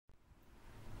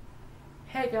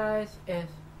Hey guys,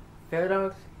 it's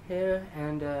phildoggz here,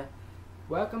 and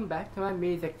welcome back to my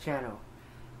music channel.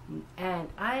 And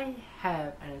I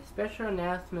have a special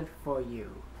announcement for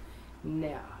you.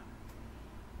 Now,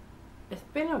 it's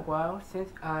been a while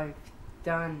since I've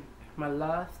done my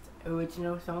last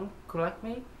original song, Collect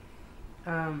Me,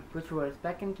 which was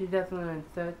back in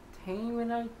 2013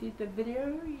 when I did the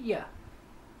video. Yeah,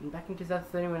 back in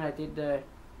 2013 when I did the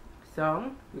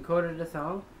song, recorded the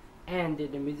song, and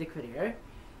did the music video.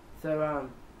 So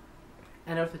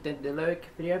and also did the lyric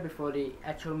video before the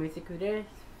actual music video.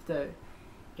 So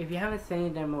if you haven't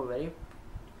seen them already,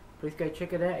 please go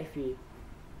check it out if you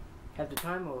have the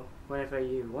time or whenever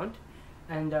you want.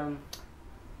 And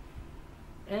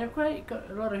I've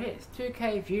got a lot of hits,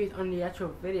 2K views on the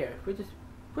actual video, which is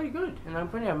pretty good, and I'm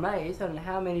pretty amazed on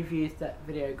how many views that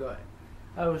video got.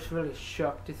 I was really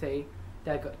shocked to see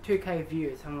that I got 2K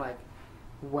views. I'm like,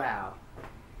 wow.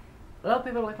 A lot of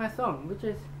people like my song, which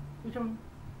I'm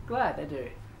glad I do.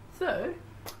 So,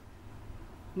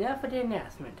 now for the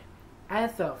announcement.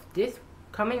 As of this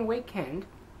coming weekend,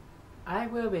 I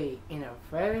will be, in a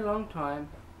very long time,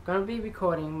 gonna be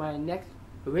recording my next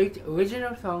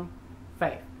original song,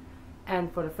 Faith.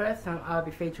 And for the first time, I'll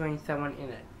be featuring someone in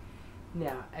it.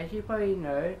 Now, as you probably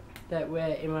know, that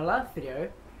in my last video,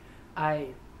 I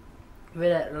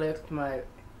read out the lyrics to my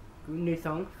new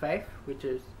song, Faith, which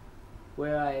is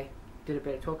where I did a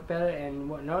bit of talk about it and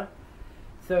whatnot.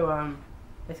 So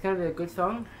it's gonna be a good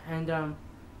song, and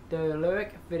the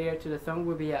lyric video to the song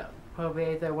will be out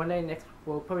probably either probably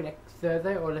next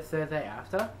Thursday or the Thursday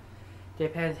after.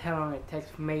 Depends how long it takes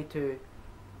for me to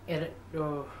edit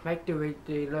or make the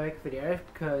lyric video,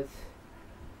 because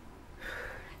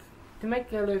to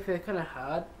make the lyric video is kind of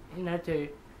hard, you know, to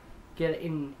get it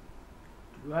in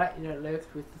right, you know, lyrics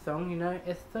with the song, you know.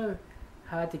 It's so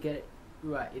hard to get it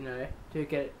right, you know, to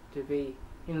get it to be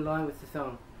in line with the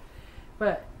song.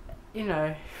 But, you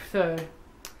know, so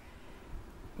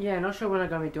yeah, not sure when I'm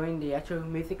going to be doing the actual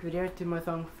music video to my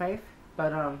song Faith,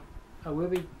 but I will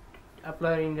be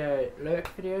uploading the lyric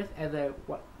videos either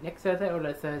next Thursday or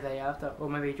the Thursday after, or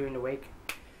maybe during the week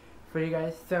for you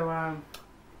guys. So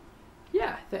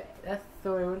yeah, that's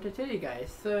all I wanted to tell you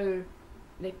guys. So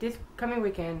this coming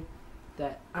weekend,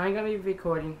 that I'm going to be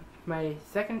recording my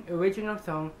second original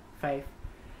song, Faith.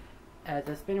 As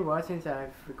it's been a while since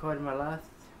I've recorded my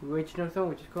last original song,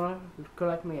 which is called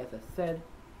Collect Me, as I said.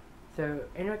 So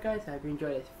anyway guys, I hope you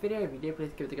enjoyed this video. If you did,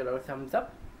 please give it a little thumbs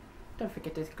up. Don't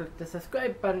forget to click the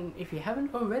subscribe button if you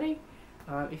haven't already.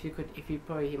 If you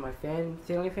probably hear my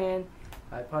ceiling fan,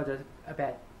 I apologize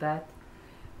about that.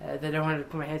 They don't want to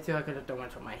put my hand too high because I don't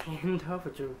want to put my hand off,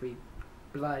 which would be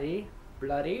bloody.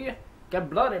 Get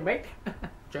bloody, mate.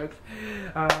 Jokes.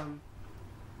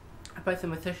 I post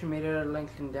my social media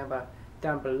links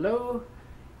down below,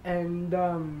 and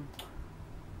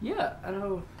yeah, I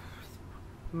know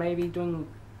maybe doing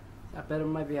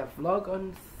maybe a vlog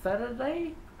on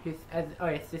Saturday. It's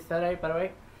this Saturday, by the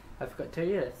way. I forgot to tell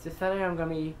you, it's this Saturday I'm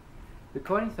gonna be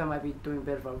recording, so I might be doing a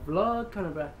bit of a vlog, kind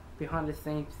of a behind the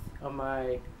scenes of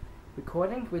my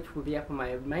recording, which will be up on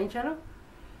my main channel.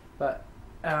 But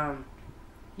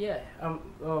yeah,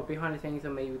 or behind the scenes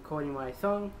of me recording my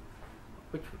song,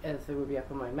 which will be up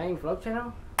on my main vlog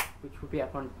channel, which will be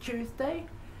up on Tuesday.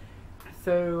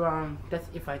 So that's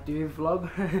if I do vlog,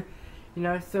 you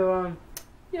know. So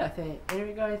yeah. So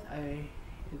anyway, guys, I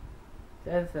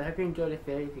hope you enjoyed this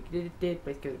video. If you did,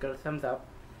 please give it a thumbs up.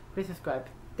 Please subscribe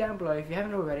down below if you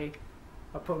haven't already.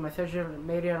 I'll put my social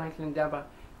media links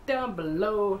down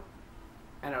below,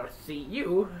 and I'll see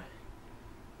you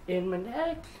in my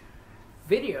next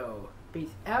video.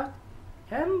 Peace out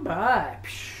and bye.